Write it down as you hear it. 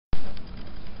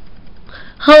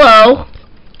Hello,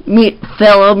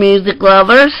 fellow music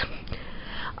lovers.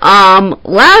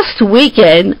 Last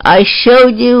weekend I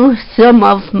showed you some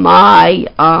of my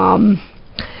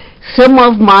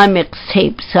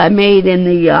mixtapes I made in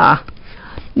the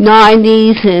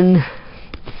 90s, and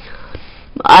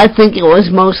I think it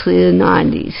was mostly the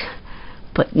 90s.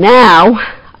 But now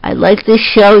I'd like to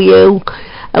show you.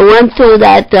 I went through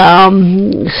that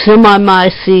some of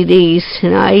my CDs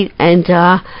tonight and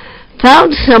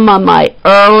found some of my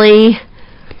early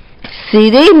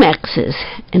CD mixes,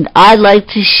 and I'd like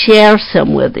to share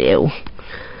some with you.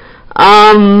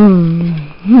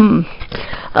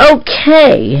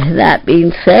 Okay, that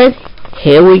being said,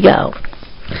 here we go.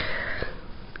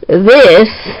 This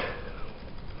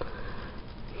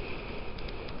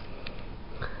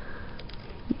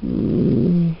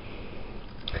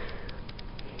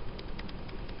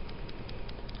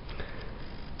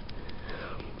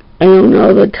I don't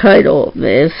know the title of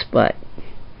this, but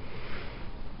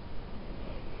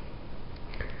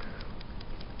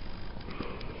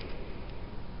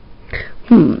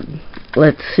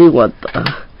let's see what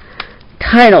the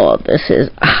title of this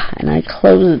is. And I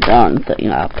closed the darn thing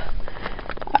up.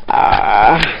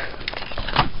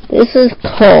 This is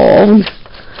called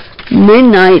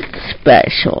Midnight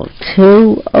Special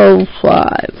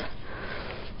 205.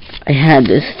 I had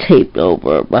this taped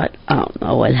over, but I don't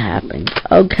know what happened.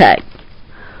 Okay.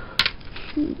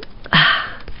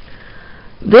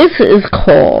 This is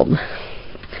called,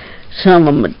 some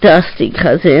of them are dusty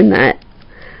because they're in that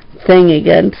thing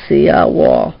against the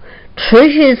wall.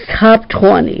 Trisha's Top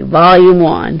 20, Volume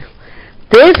 1.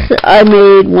 This I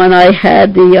made when I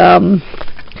had the,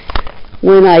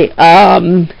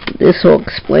 this will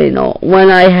explain all.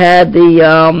 When I had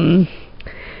the,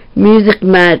 Music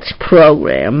Match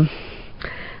program.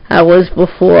 That was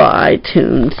before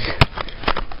iTunes.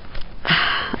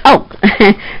 Oh,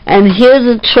 and here's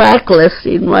a track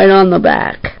listing right on the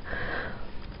back.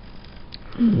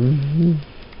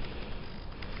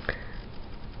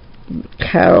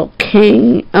 Carole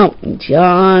King, Elton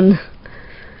John,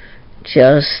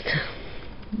 just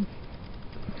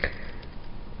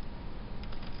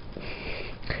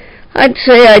I'd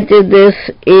say I did this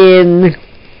in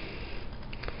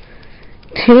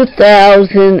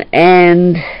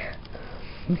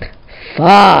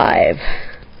 2005.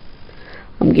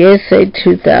 I'm going to say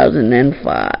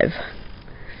 2005.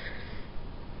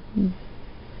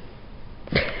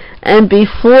 And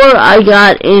before I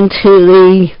got into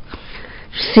the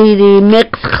CD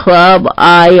Mix Club,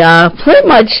 I pretty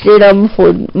much did them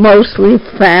for mostly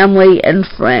family and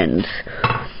friends.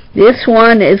 This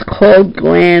one is called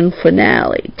Grand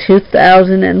Finale,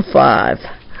 2005.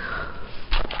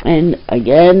 And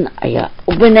again, I gotta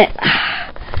open it.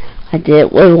 I did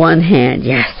it with one hand,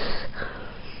 yes.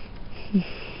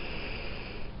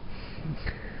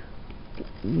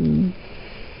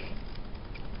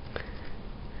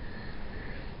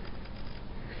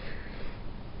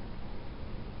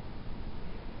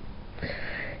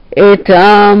 I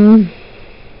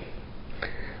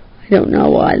don't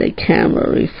know why the camera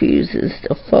refuses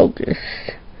to focus.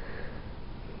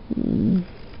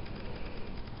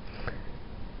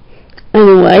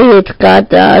 Anyway, it's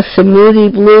got some Moody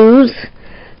Blues,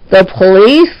 The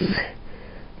Police,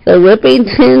 The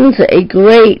Rippingtons, a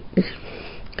great,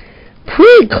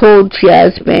 pretty cool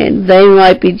jazz band. They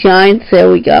Might Be Giants, there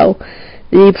we go.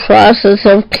 The Process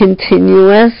of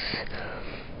Continuous,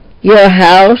 Your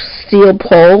House, Steel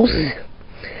Pulse,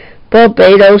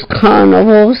 Barbados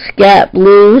Carnival, Scat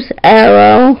Blues,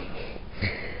 Arrow,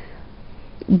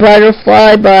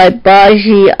 Butterfly by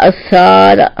Baji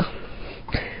Assad,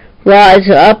 Rise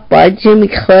Up by Jimmy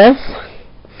Cliff.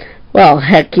 Well,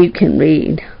 heck, you can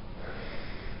read.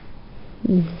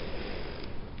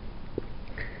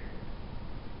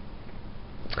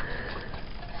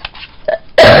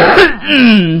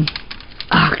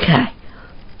 Okay.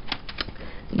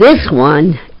 This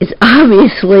one is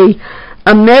obviously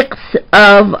a mix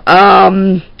of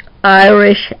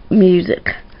Irish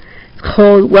music. It's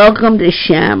called Welcome to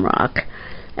Shamrock.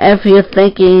 If you're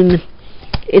thinking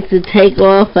it's a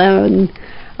takeoff on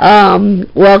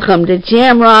Welcome to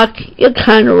Jamrock, you're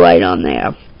kind of right on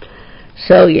there.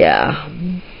 So yeah.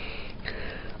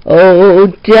 Oh,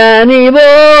 Danny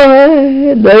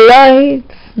boy, the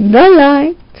lights, the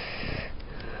lights.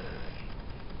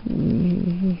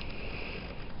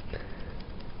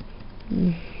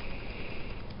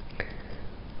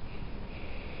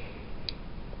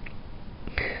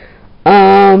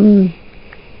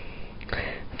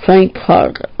 Frank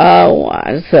Parker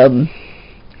was,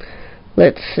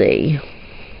 let's see,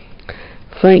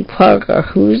 Frank Parker,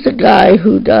 who's the guy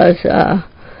who does the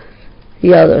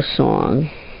other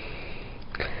song?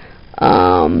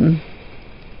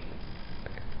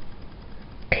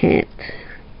 Can't.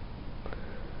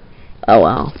 Oh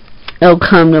well. It'll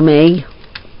come to me.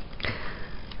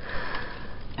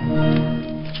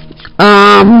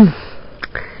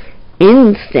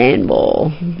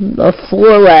 Istanbul, the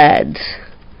 4 Lads.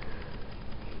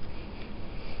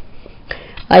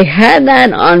 I had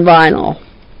that on vinyl,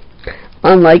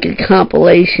 on like a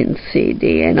compilation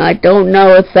CD, and I don't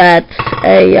know if that's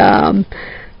the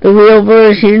real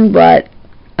version, but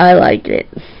I like it.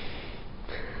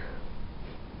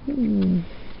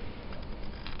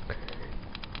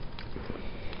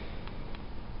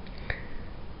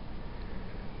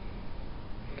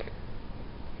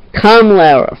 Tom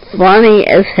Lehrer, funny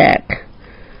as heck.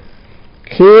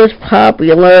 He was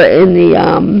popular in the,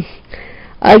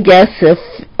 I guess, the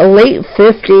late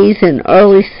 50s and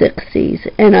early 60s,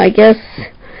 and I guess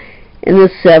in the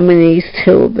 70s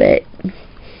too a bit.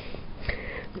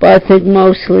 But I think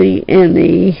mostly in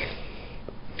the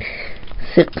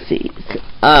 60s.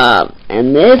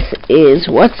 And this is,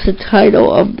 what's the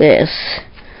title of this?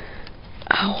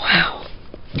 Oh, wow.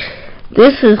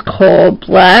 This is called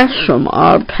Blast from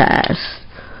Our Past.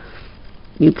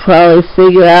 You probably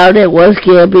figured out it was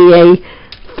going to be a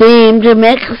themed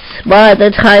mix by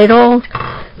the title.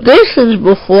 This is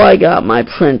before I got my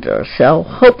printer, so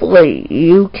hopefully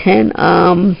you can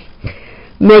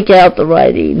make out the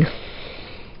writing.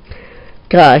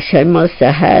 Gosh, I must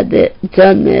have had it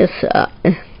done this,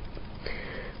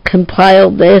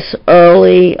 compiled this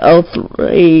early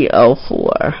 03,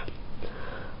 04.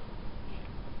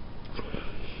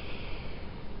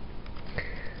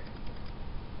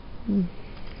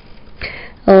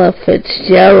 Ella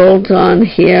Fitzgerald's on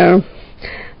here.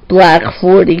 Black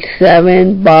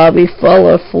 47, Bobby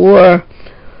Fuller 4.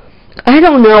 I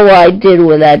don't know what I did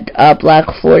with that Black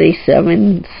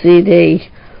 47 CD.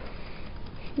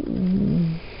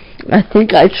 I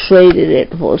think I traded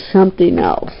it for something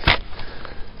else.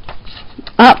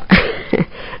 Up.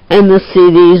 And the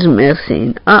CD's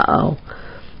missing. Uh-oh.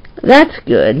 That's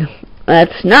good.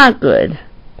 That's not good.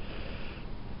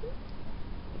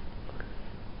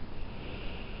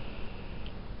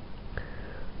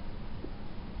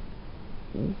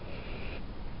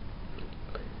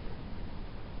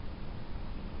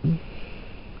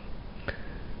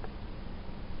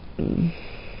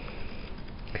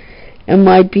 It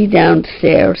might be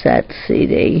downstairs, that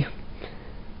CD.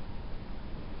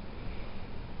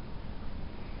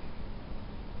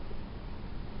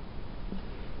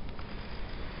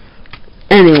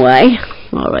 Anyway,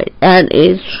 alright, that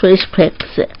is Trish Pick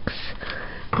 6.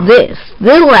 This,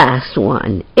 the last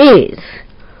one, is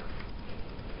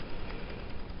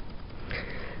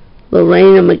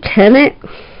Lorena McKennitt.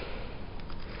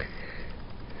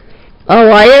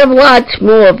 Oh, I have lots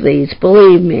more of these,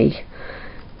 believe me.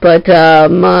 But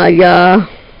my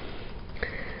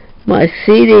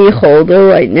CD holder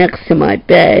right next to my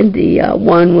bed, the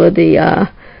one with the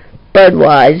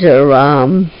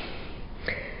Budweiser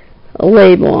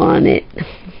label on it,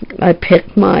 I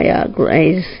picked my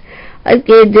grays. I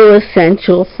did do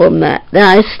Essential from that. Then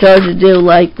I started to do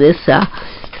like this,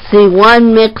 see,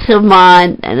 one mix of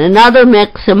mine and another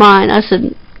mix of mine. I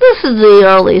said, this is the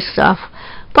early stuff,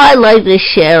 but I'd like to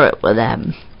share it with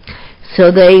them.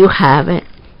 So there you have it.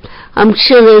 I'm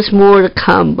sure there's more to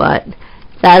come, but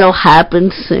that'll happen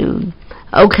soon.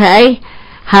 Okay?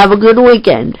 Have a good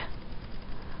weekend.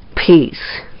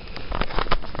 Peace.